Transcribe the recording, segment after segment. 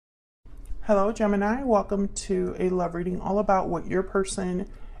Hello Gemini, welcome to a love reading all about what your person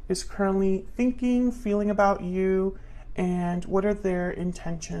is currently thinking, feeling about you, and what are their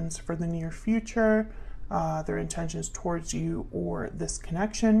intentions for the near future, their intentions towards you or this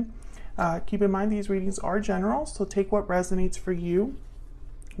connection. Keep in mind these readings are general, so take what resonates for you,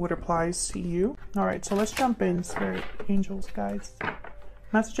 what applies to you. All right, so let's jump in, spirit, angels, guides.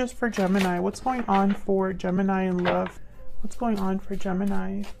 Messages for Gemini. What's going on for Gemini in love? What's going on for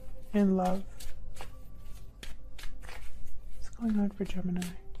Gemini in love? What's going on for Gemini?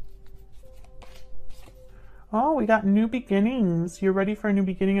 Oh, we got new beginnings. You're ready for a new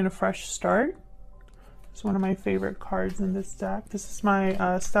beginning and a fresh start? It's one of my favorite cards in this deck. This is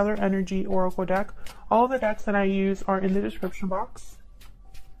my Stellar Energy Oracle deck. All of the decks that I use are in the description box.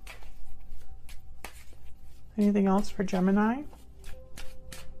 Anything else for Gemini?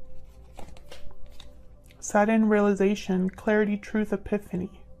 Sudden realization, clarity, truth,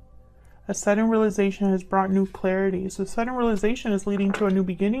 epiphany. A sudden realization has brought new clarity. So sudden realization is leading to a new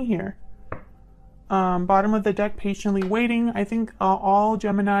beginning here. Bottom of the deck, patiently waiting. I think all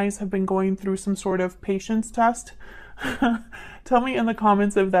Geminis have been going through some sort of patience test. Tell me in the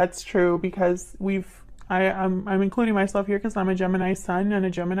comments if that's true, because I'm including myself here because I'm a Gemini Sun and a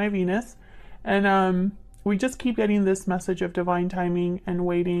Gemini Venus. And we just keep getting this message of divine timing and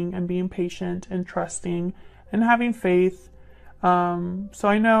waiting and being patient and trusting and having faith. So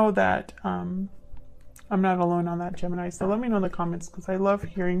I know that I'm not alone on that, Gemini. So let me know in the comments, because I love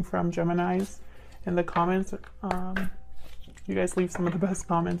hearing from Geminis in the comments. You guys leave some of the best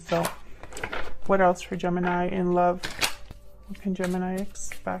comments. So what else for Gemini in love? What can Gemini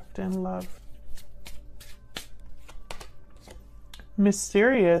expect in love?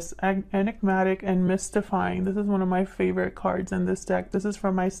 Mysterious, enigmatic, and mystifying. This is one of my favorite cards in this deck. This is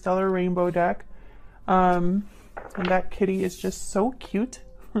from my Stellar Rainbow deck. And that kitty is just so cute.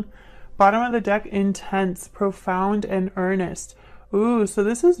 Bottom of the deck, intense, profound, and earnest. Ooh, so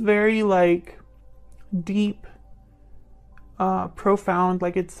this is very like deep, profound,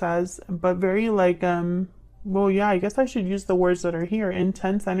 like it says, but very like, well, yeah, I guess I should use the words that are here.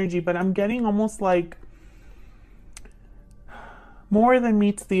 Intense energy, but I'm getting almost like more than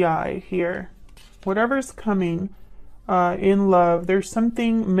meets the eye here. Whatever's coming in love, there's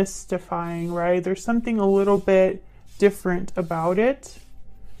something mystifying, right? There's something a little bit different about it.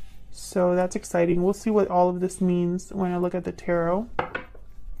 So that's exciting. We'll see what all of this means when I look at the tarot.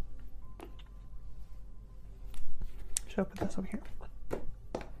 Should I put this over here?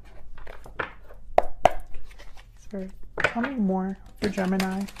 Spirit, tell me more for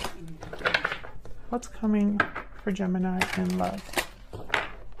Gemini. What's coming for Gemini in love?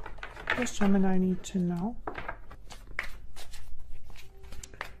 What does Gemini need to know?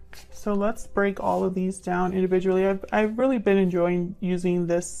 So let's break all of these down individually. I've really been enjoying using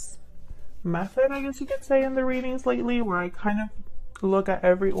this method, I guess you could say, in the readings lately, where I kind of look at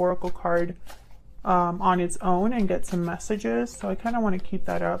every oracle card on its own and get some messages. So I kind of want to keep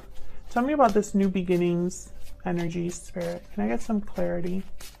that up. Tell me about this new beginnings energy, Spirit. Can I get some clarity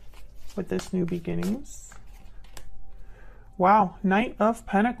with this new beginnings? Wow, Knight of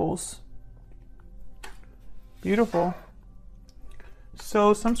Pentacles. Beautiful.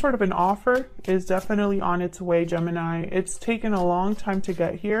 So some sort of an offer is definitely on its way, Gemini. It's taken a long time to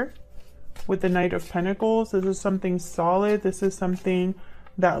get here with the Knight of Pentacles. This is something solid. This is something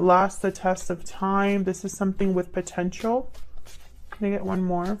that lasts the test of time. This is something with potential. Can I get one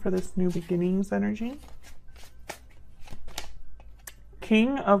more for this new beginnings energy?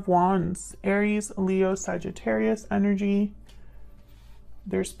 King of Wands, Aries, Leo, Sagittarius energy.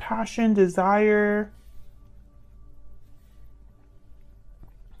 There's passion, desire,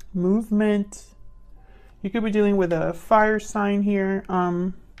 movement. You could be dealing with a fire sign here.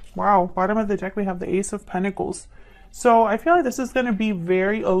 Wow, bottom of the deck we have the Ace of Pentacles. So I feel like this is going to be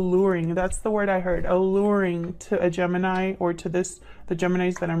very alluring. That's the word I heard, alluring to a Gemini, or to the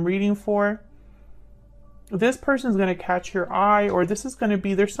Geminis that I'm reading for. This person's going to catch your eye, or this is going to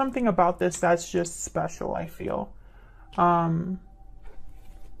be, there's something about this that's just special, I feel.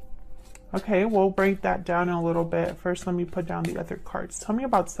 Okay, we'll break that down in a little bit. First, let me put down the other cards. Tell me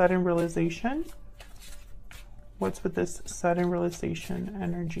about sudden realization. What's with this sudden realization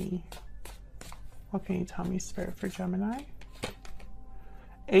energy? What can you tell me, Spirit, for Gemini?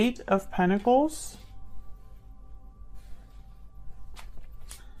 Eight of Pentacles.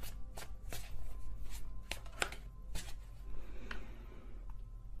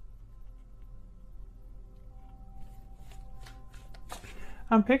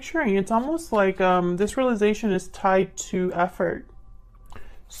 I'm picturing, it's almost like this realization is tied to effort.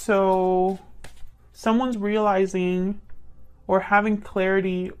 So someone's realizing or having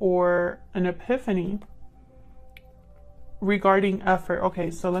clarity or an epiphany regarding effort.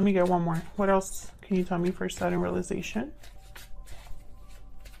 Okay, so let me get one more. What else can you tell me for sudden realization?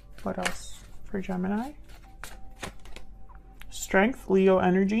 What else for Gemini? Strength, Leo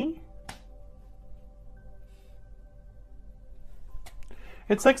energy.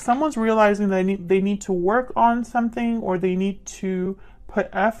 It's like someone's realizing they need to work on something, or they need to put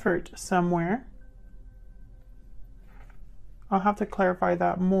effort somewhere. I'll have to clarify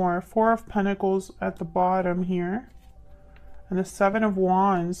that more. Four of Pentacles at the bottom here. And the Seven of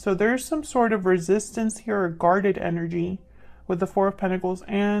Wands. So there's some sort of resistance here, or guarded energy with the Four of Pentacles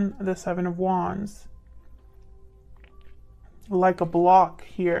and the Seven of Wands. Like a block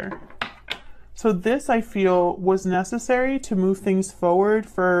here. So this, I feel, was necessary to move things forward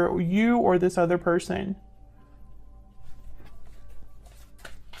for you or this other person.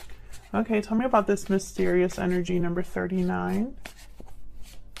 Okay, tell me about this mysterious energy, number 39.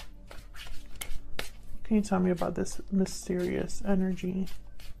 Can you tell me about this mysterious energy?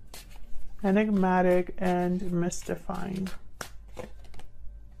 Enigmatic and mystifying.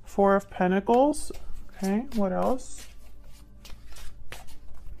 Four of Pentacles. Okay, what else?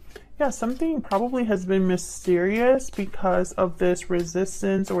 Yeah, something probably has been mysterious because of this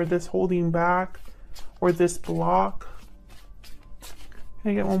resistance, or this holding back, or this block. Can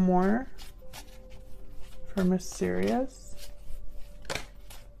I get one more for mysterious?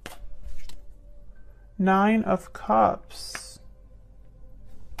 Nine of Cups.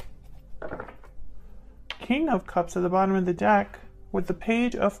 King of Cups at the bottom of the deck with the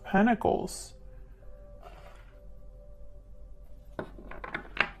Page of Pentacles.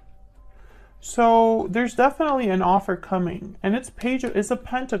 So there's definitely an offer coming, and it's a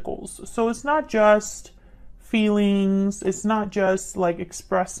Pentacles. So it's not just feelings, it's not just like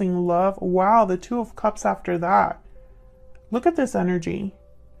expressing love. Wow, the Two of Cups after that. Look at this energy.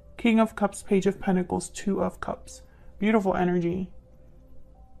 King of Cups, Page of Pentacles, Two of Cups. Beautiful energy.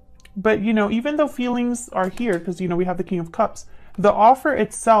 But you know, even though feelings are here, because you know we have the King of Cups, the offer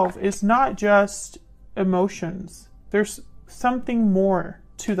itself is not just emotions. There's something more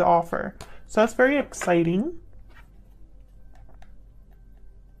to the offer. So that's very exciting.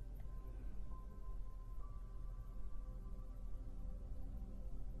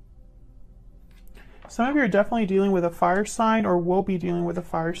 Some of you are definitely dealing with a fire sign, or will be dealing with a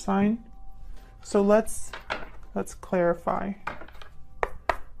fire sign. So let's clarify.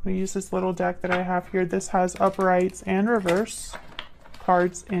 I'm going to use this little deck that I have here. This has uprights and reverse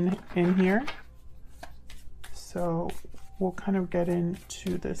cards in here. So we'll kind of get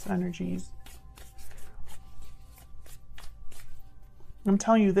into this energies. I'm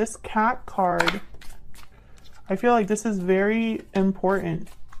telling you, this Cat card, I feel like this is very important.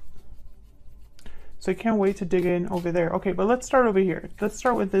 So I can't wait to dig in over there. Okay, but let's start over here. Let's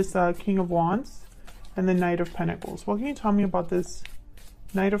start with this King of Wands and the Knight of Pentacles. What can you tell me about this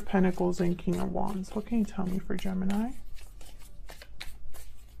Knight of Pentacles and King of Wands? What can you tell me for Gemini?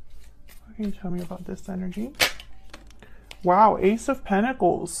 What can you tell me about this energy? Wow, Ace of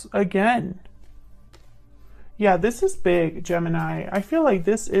Pentacles again. Yeah, this is big, Gemini. I feel like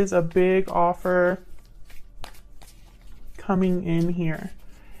this is a big offer coming in here.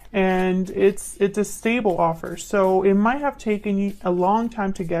 And it's a stable offer. So it might have taken you a long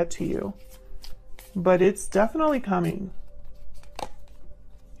time to get to you, but it's definitely coming.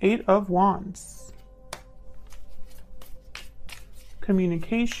 Eight of Wands.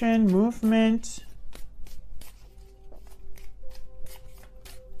 Communication, movement.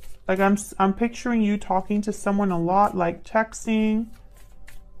 Like I'm picturing you talking to someone a lot, like texting.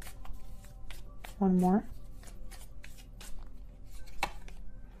 One more.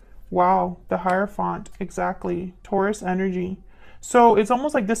 Wow, the Hierophant, exactly. Taurus energy. So it's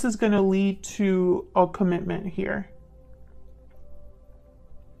almost like this is going to lead to a commitment here.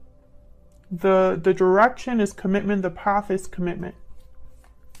 The direction is commitment, the path is commitment.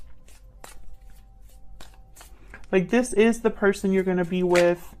 Like this is the person you're going to be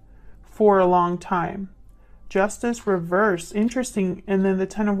with for a long time. Justice reverse, interesting, and then the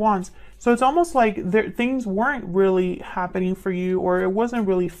Ten of Wands. So it's almost like things weren't really happening for you, or it wasn't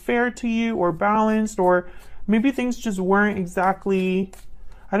really fair to you, or balanced, or maybe things just weren't exactly,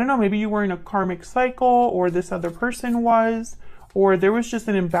 I don't know, maybe you were in a karmic cycle, or this other person was, or there was just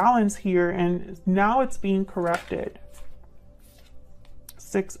an imbalance here, and now it's being corrected.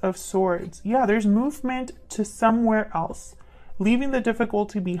 Six of Swords. Yeah, there's movement to somewhere else, leaving the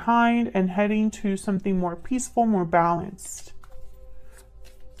difficulty behind and heading to something more peaceful, more balanced.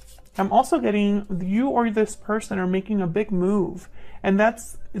 I'm also getting you or this person are making a big move, and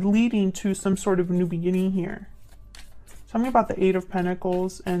that's leading to some sort of new beginning here. Tell me about the Eight of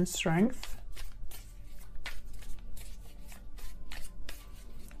Pentacles and strength.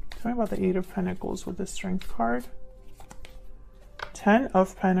 Tell me about the Eight of Pentacles with the Strength card. 10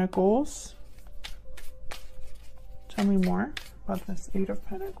 of Pentacles. Tell me more about this Eight of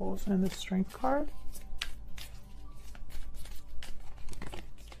Pentacles and the Strength card.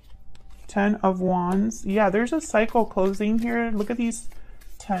 10 of Wands. Yeah, there's a cycle closing here. Look at these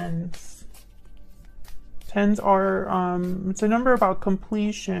 10s. 10s are, it's a number about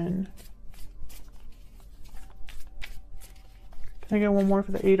completion. Can I get one more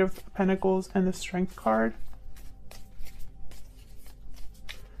for the Eight of Pentacles and the Strength card?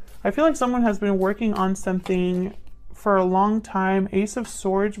 I feel like someone has been working on something for a long time. Ace of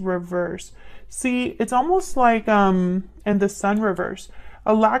Swords reverse. See, it's almost like, and the Sun reverse.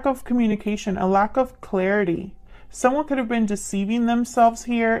 A lack of communication, a lack of clarity. Someone could have been deceiving themselves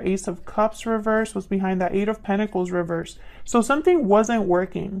here. Ace of Cups reverse was behind that Eight of Pentacles reverse. So something wasn't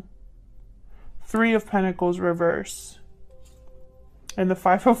working. Three of Pentacles reverse. And the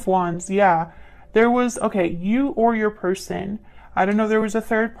Five of Wands. Yeah, there was, okay, you or your person. I don't know if there was a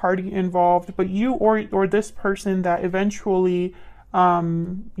third party involved, but you or this person that eventually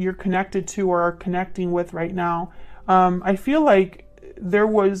you're connected to or are connecting with right now. I feel like there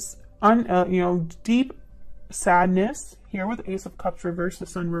was, deep sadness here with Ace of Cups reverse, the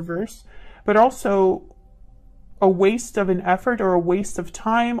Sun reverse, but also a waste of an effort or a waste of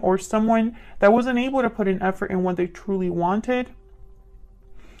time, or someone that wasn't able to put an effort in what they truly wanted.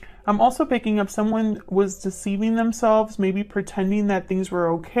 I'm also picking up someone was deceiving themselves, maybe pretending that things were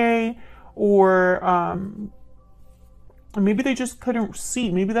okay, or maybe they just couldn't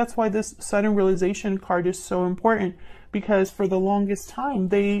see. Maybe that's why this sudden realization card is so important, because for the longest time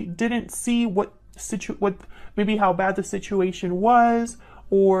they didn't see maybe how bad the situation was,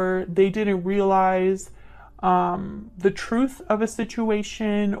 or they didn't realize the truth of a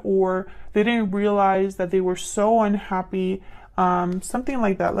situation, or they didn't realize that they were so unhappy, something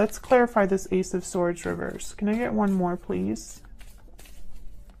like that. Let's clarify this Ace of Swords reverse. Can I get one more, please,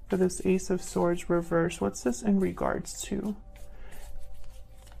 for this Ace of Swords reverse? What's this in regards to?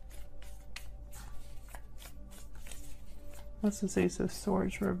 What's this Ace of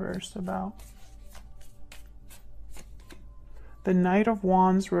Swords reverse about? The Knight of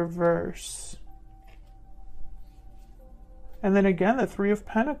Wands reverse. And then again, the Three of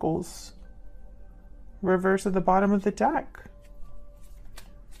Pentacles reverse at the bottom of the deck.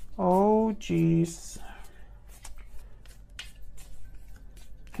 Oh, geez.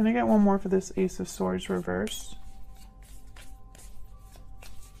 Can I get one more for this Ace of Swords reverse?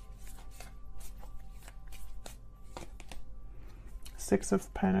 Six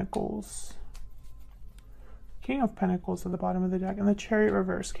of Pentacles. King of Pentacles at the bottom of the deck. And the Chariot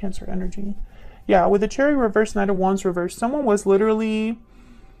reverse, Cancer energy. Yeah, with the Chariot reverse, Knight of Wands reverse, someone was literally...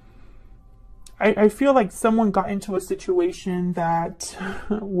 I feel like someone got into a situation that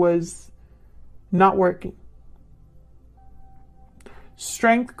was not working.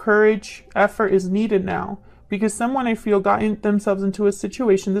 Strength, courage, effort is needed now, because someone, I feel, got themselves into a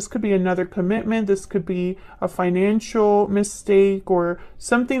situation. This could be another commitment. This could be a financial mistake, or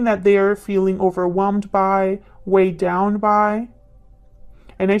something that they are feeling overwhelmed by, weighed down by.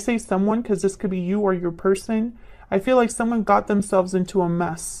 And I say someone because this could be you or your person. I feel like someone got themselves into a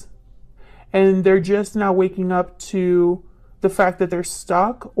mess, and they're just now waking up to the fact that they're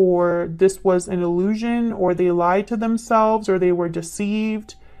stuck, or this was an illusion, or they lied to themselves, or they were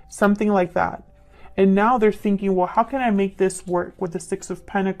deceived, something like that. And now they're thinking, well, how can I make this work with the Six of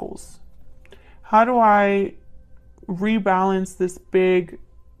Pentacles? How do I rebalance this big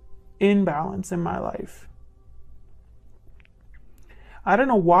imbalance in my life? I don't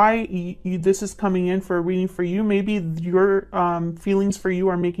know why this is coming in for a reading for you. Maybe your feelings for you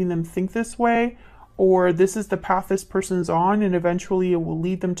are making them think this way, or this is the path this person's on, and eventually it will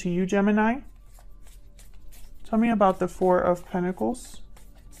lead them to you, Gemini. Tell me about the Four of Pentacles.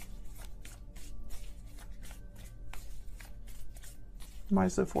 Why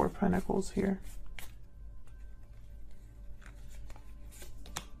is the Four of Pentacles here?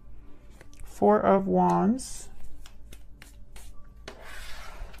 Four of Wands.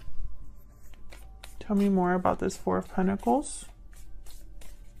 Tell me more about this Four of Pentacles.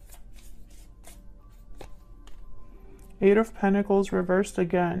 Eight of Pentacles reversed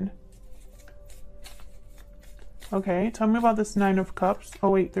again. Okay, tell me about this Nine of Cups.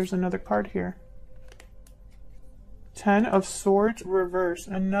 Oh wait, there's another card here. 10 of Swords reversed.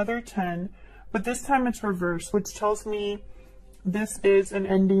 Another 10, but this time it's reversed, which tells me this is an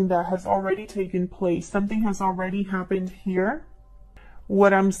ending that has already taken place. Something has already happened here,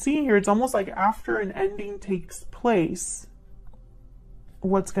 what I'm seeing here, it's almost like after an ending takes place,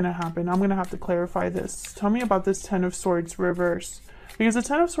 what's going to happen? I'm going to have to clarify this. Tell me about this Ten of Swords reverse. Because the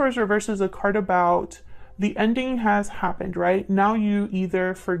Ten of Swords reverse is a card about the ending has happened, right? Now you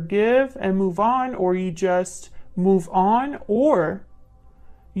either forgive and move on, or you just move on, or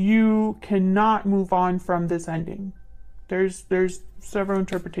you cannot move on from this ending. There's several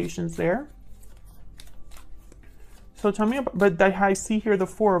interpretations there. So tell me about, but I see here the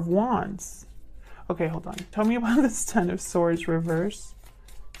Four of Wands. Okay, hold on. Tell me about this Ten of Swords reverse.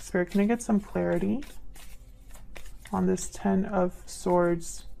 Spirit, can I get some clarity on this Ten of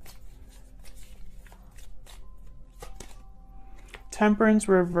Swords? Temperance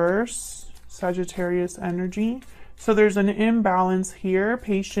reverse, Sagittarius energy. So there's an imbalance here.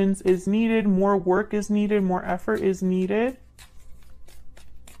 Patience is needed, more work is needed, more effort is needed.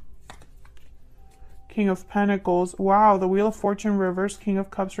 King of Pentacles. Wow, the Wheel of Fortune reverse, King of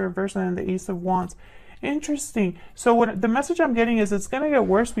Cups reverse, and then the Ace of Wands. Interesting. So what the message I'm getting is it's going to get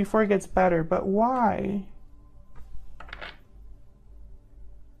worse before it gets better. But why?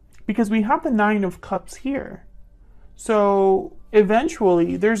 Because we have the Nine of Cups here. So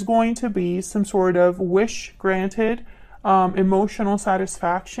eventually there's going to be some sort of wish granted, emotional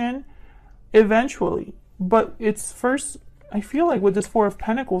satisfaction eventually. But it's first, I feel like with this Four of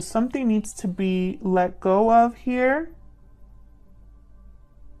Pentacles, something needs to be let go of here.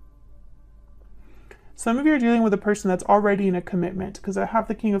 Some of you are dealing with a person that's already in a commitment, because I have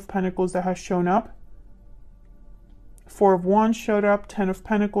the King of Pentacles that has shown up. Four of Wands showed up. Ten of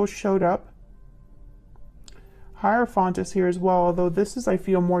Pentacles showed up. Hierophant is here as well, although this is, I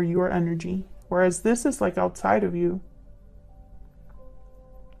feel, more your energy, whereas this is like outside of you.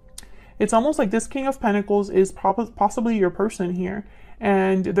 It's almost like this King of Pentacles is possibly your person here,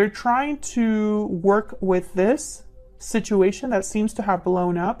 and they're trying to work with this situation that seems to have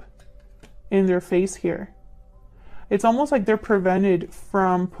blown up in their face here. It's almost like they're prevented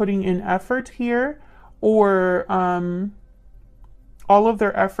from putting in effort here, or all of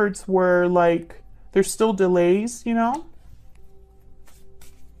their efforts were like, there's still delays, you know?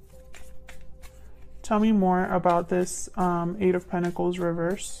 Tell me more about this Eight of Pentacles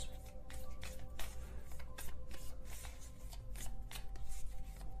reverse.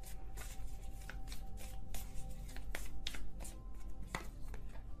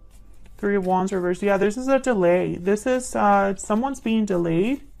 Three of Wands reverse. Yeah, this is a delay. This is someone's being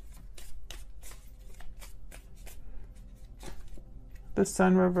delayed. The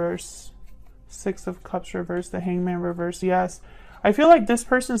Sun reverse. Six of Cups reverse, the Hangman reverse. Yes, I feel like this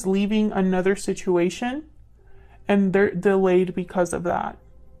person's leaving another situation and they're delayed because of that.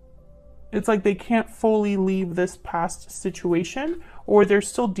 It's like they can't fully leave this past situation, or they're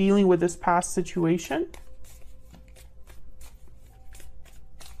still dealing with this past situation.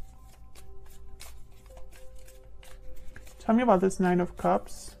 Tell me about this Nine of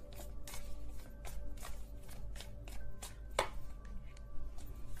Cups.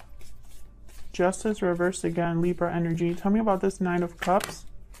 Justice reversed again, Libra energy. Tell me about this Nine of Cups.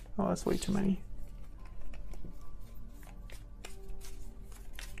 Oh, that's way too many.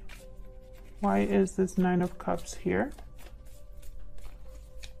 Why is this Nine of Cups here?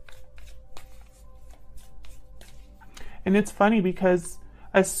 And it's funny because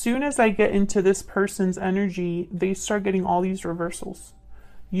as soon as I get into this person's energy, they start getting all these reversals.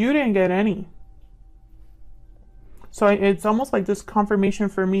 You didn't get any. So it's almost like this confirmation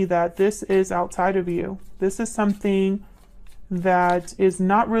for me that this is outside of you. This is something that is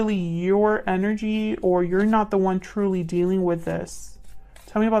not really your energy, or you're not the one truly dealing with this.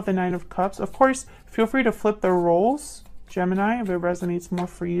 Tell me about the Nine of Cups. Of course, feel free to flip the roles, Gemini, if it resonates more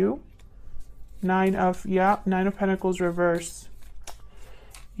for you. Nine of Pentacles reverse.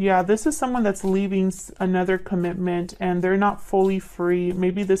 Yeah, this is someone that's leaving another commitment and they're not fully free.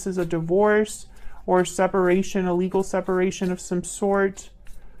 Maybe this is a divorce or separation, a legal separation of some sort,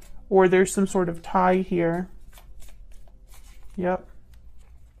 or there's some sort of tie here. Yep.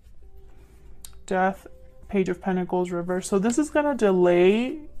 Death, Page of Pentacles reverse. So this is going to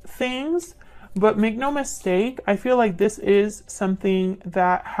delay things, but make no mistake, I feel like this is something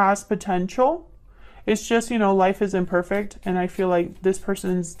that has potential. It's just, you know, life is imperfect, and I feel like this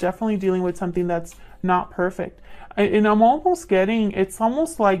person is definitely dealing with something that's not perfect. And I'm almost getting, it's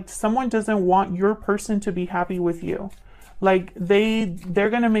almost like someone doesn't want your person to be happy with you. Like they're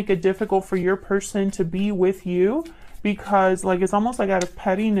going to make it difficult for your person to be with you, because like it's almost like out of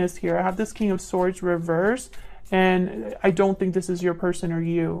pettiness here. I have this King of Swords reverse, and I don't think this is your person or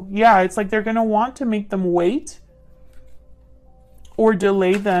you. Yeah, it's like they're going to want to make them wait or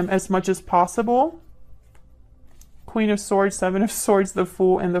delay them as much as possible. Queen of Swords, Seven of Swords, the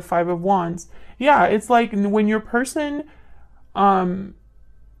Fool, and the Five of Wands. Yeah, it's like when your person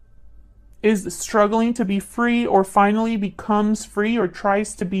is struggling to be free, or finally becomes free, or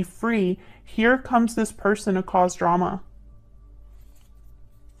tries to be free, here comes this person to cause drama.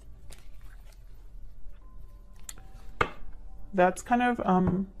 That's kind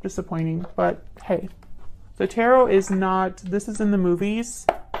of disappointing, but hey, the tarot is not, this is in the movies,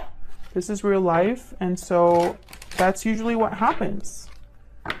 this is real life, and so that's usually what happens.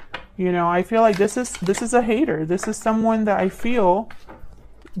 You know, I feel like this is a hater. This is someone that I feel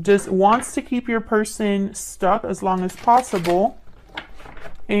just wants to keep your person stuck as long as possible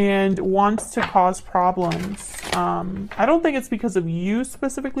and wants to cause problems. I don't think it's because of you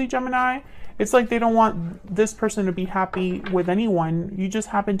specifically, Gemini. It's like they don't want this person to be happy with anyone. You just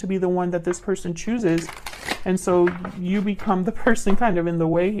happen to be the one that this person chooses, and so you become the person kind of in the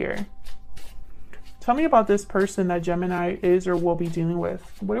way here. Tell me about this person that Gemini is or will be dealing with.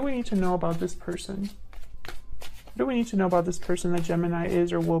 What do we need to know about this person? What do we need to know about this person that Gemini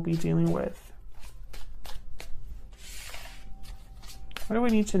is or will be dealing with? What do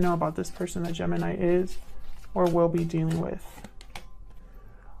we need to know about this person that Gemini is or will be dealing with?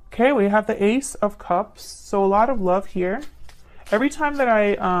 Okay, we have the Ace of Cups. So a lot of love here. Every time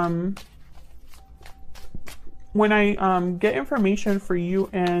that when I get information for you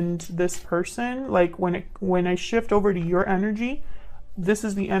and this person, like when I shift over to your energy, this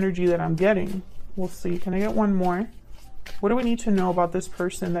is the energy that I'm getting. We'll see. Can I get one more? What do we need to know about this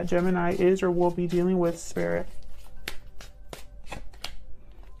person that Gemini is or will be dealing with, Spirit?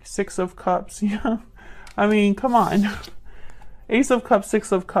 Six of Cups. Yeah. I mean, come on. Ace of Cups,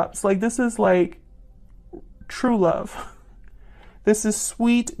 Six of Cups. Like, this is like true love. This is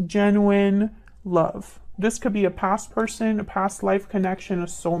sweet, genuine love. This could be a past person, a past life connection, a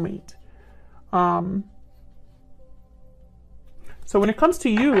soulmate. So when it comes to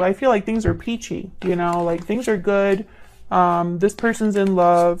you, I feel like things are peachy, you know, like things are good. This person's in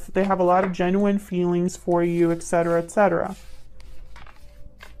love. They have a lot of genuine feelings for you, etc., etc.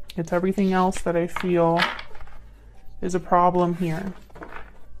 It's everything else that I feel is a problem here.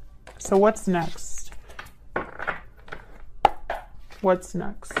 So what's next? What's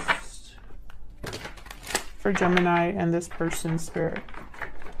next for Gemini and this person, Spirit?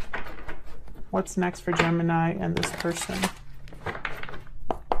 What's next for Gemini and this person?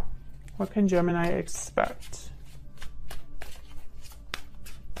 What can Gemini expect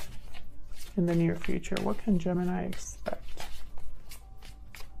in the near future? What can Gemini expect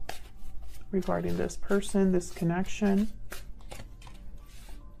regarding this person, this connection?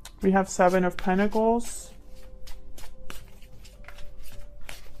 We have Seven of Pentacles.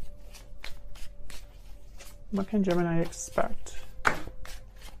 What can Gemini expect?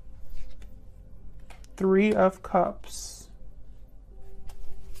 Three of Cups.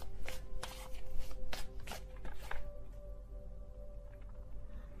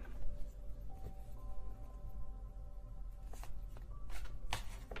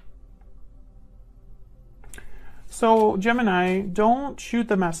 So Gemini, don't shoot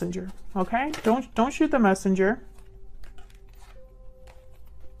the messenger, okay? Don't shoot the messenger.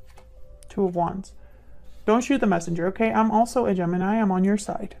 Two of Wands. Don't shoot the messenger, okay? I'm also a Gemini. I'm on your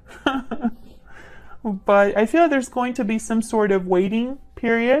side. But I feel there's going to be some sort of waiting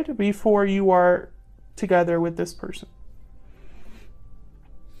period before you are together with this person.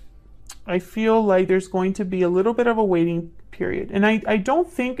 I feel like there's going to be a little bit of a waiting period. And I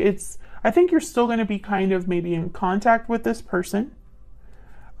don't think it's... I think you're still going to be kind of maybe in contact with this person.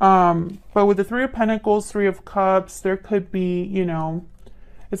 But with the Three of Pentacles, Three of Cups, there could be, you know,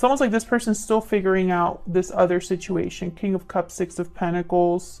 it's almost like this person's still figuring out this other situation. King of Cups, Six of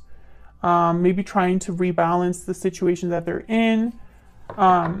Pentacles, maybe trying to rebalance the situation that they're in.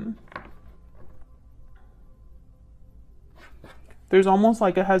 There's almost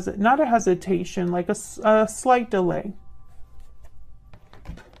like not a hesitation, like a slight delay.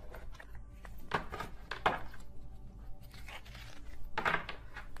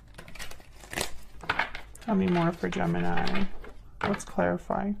 Tell me more for Gemini. Let's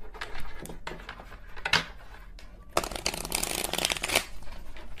clarify.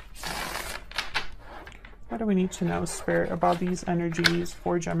 What do we need to know, Spirit, about these energies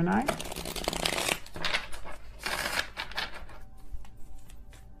for Gemini?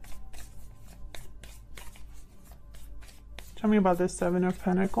 Tell me about this Seven of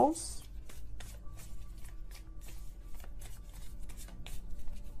Pentacles.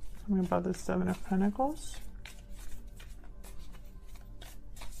 Tell me about this Seven of Pentacles.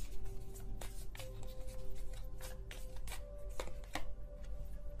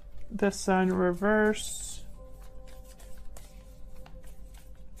 The Sun reverse.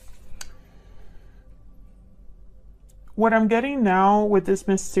 what I'm getting now with this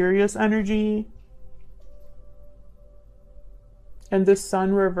mysterious energy and this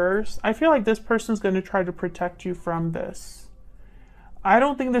sun reverse, I feel like this person's going to try to protect you from this. I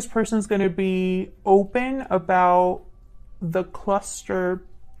don't think this person's going to be open about the cluster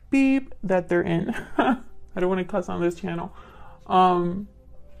beep that they're in. I don't want to cuss on this channel.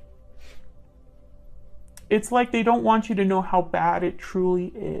 It's like they don't want you to know how bad it truly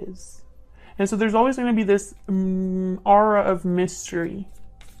is. And so there's always going to be this aura of mystery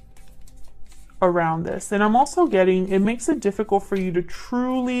around this. And I'm also getting, it makes it difficult for you to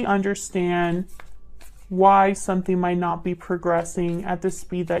truly understand why something might not be progressing at the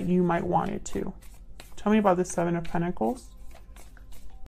speed that you might want it to. Tell me about the Seven of Pentacles.